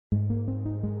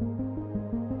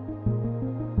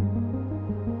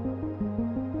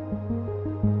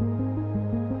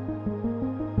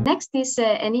next is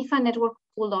an EFA network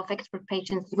pool of expert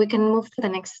patients. We can move to the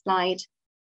next slide.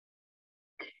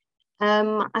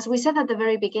 As we said at the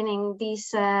very beginning, this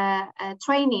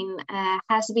training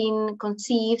has been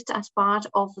conceived as part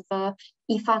of the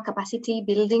EFA capacity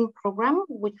building program,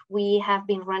 which we have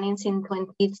been running since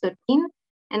 2013.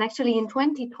 And actually in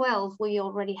 2012, we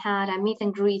already had a meet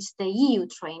and greet the EU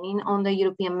training on the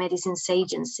European Medicines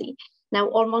Agency. Now,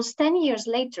 almost 10 years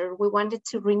later, we wanted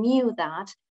to renew that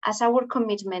as our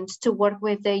commitment to work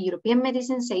with the European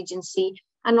Medicines Agency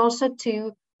and also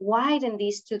to widen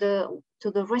this to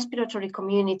the respiratory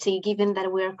community, given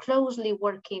that we are closely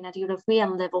working at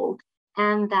European level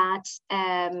and that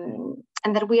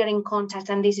we are in contact,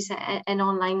 and this is an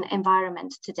online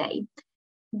environment today.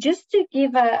 Just to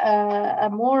give a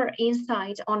more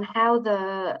insight on how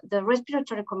the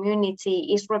respiratory community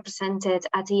is represented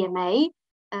at EMA,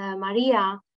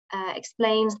 Maria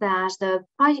explains that the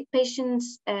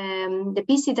patients, the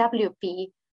PCWP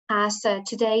has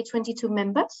today 22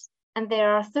 members, and there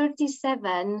are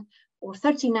 37 or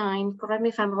 39, correct me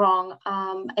if I'm wrong,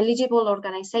 eligible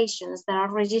organizations that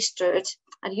are registered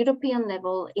at European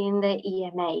level in the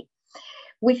EMA.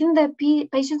 Within the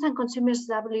Patients and Consumers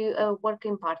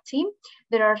Working Party,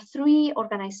 there are 3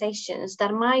 organizations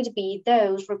that might be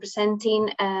those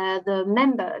representing the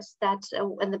members that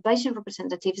and the patient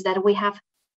representatives that we have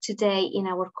today in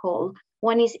our call.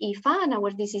 One is EFA, and our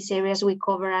disease areas we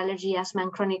cover allergy, asthma,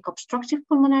 and chronic obstructive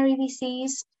pulmonary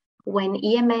disease. When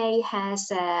EMA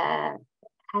has a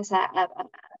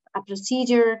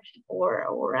procedure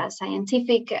or a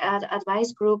scientific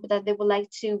advice group that they would like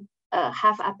to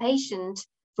have a patient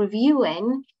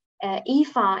reviewing,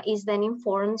 EFA is then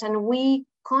informed, and we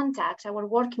contact our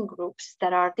working groups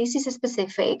that are disease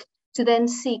specific to then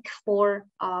seek for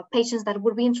patients that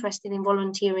would be interested in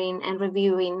volunteering and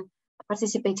reviewing,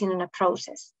 participating in a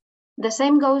process. The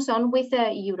same goes on with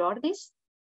EURORDIS,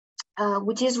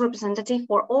 which is representative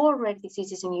for all rare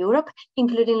diseases in Europe,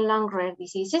 including lung rare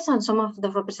diseases, and some of the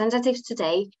representatives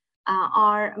today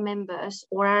are members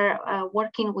or are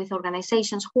working with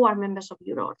organizations who are members of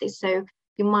EURORDIS. So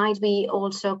you might be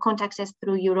also contacted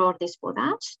through EURORDIS for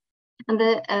that. And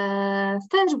the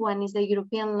third one is the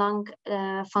European Lung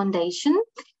Foundation,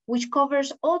 which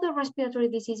covers all the respiratory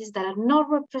diseases that are not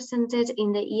represented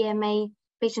in the EMA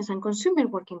Patients and Consumer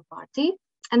Working Party.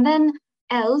 And then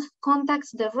ELF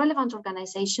contacts the relevant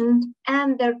organization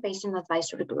and their patient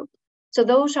advisory group. So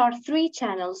those are 3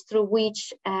 channels through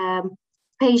which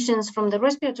patients from the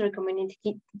respiratory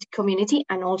community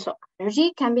and also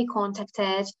allergy can be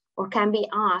contacted or can be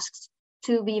asked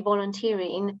to be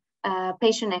volunteering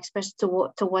patient experts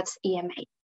towards EMA.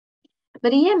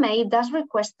 But EMA does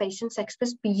request patients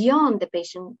experts beyond the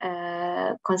Patient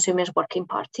Consumers Working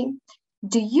Party.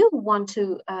 Do you want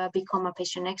to become a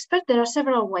patient expert? There are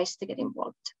several ways to get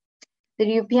involved. The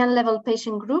European level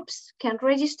patient groups can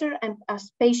register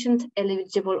as patient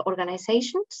eligible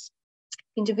organizations.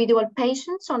 Individual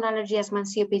patients on allergy, asthma, and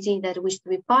COPD that wish to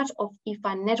be part of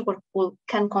EFA network pool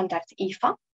can contact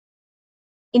EFA.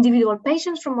 Individual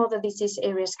patients from other disease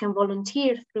areas can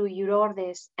volunteer through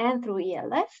EURORDIS and through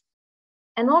ELF.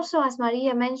 And also, as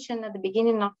Maria mentioned at the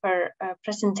beginning of her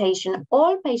presentation,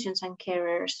 all patients and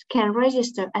carers can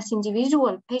register as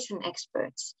individual patient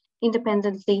experts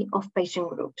independently of patient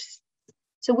groups.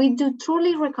 So we do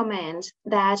truly recommend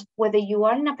that whether you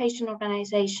are in a patient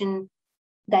organization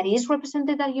that is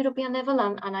represented at European level,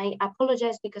 and I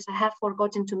apologize because I have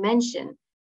forgotten to mention,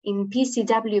 in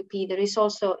PCWP, there is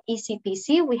also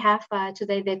ECPC. We have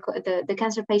today the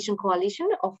Cancer Patient Coalition,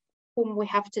 of whom we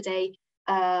have today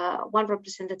one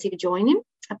representative joining.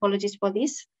 Apologies for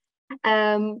this.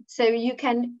 So you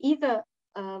can either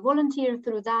volunteer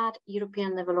through that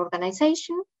European level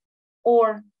organization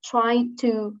or try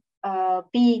to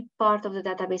be part of the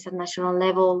database at national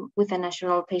level with a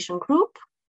national patient group,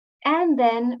 and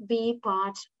then be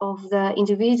part of the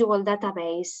individual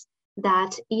database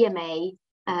that EMA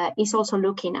is also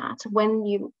looking at when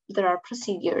there are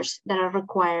procedures that are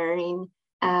requiring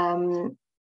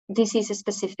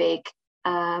disease-specific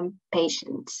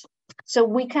patients. So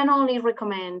we can only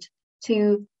recommend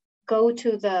to go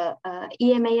to the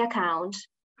EMA account,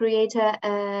 create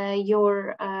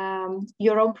your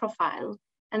own profile,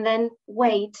 and then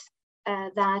wait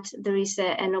that there is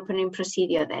an opening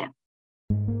procedure there.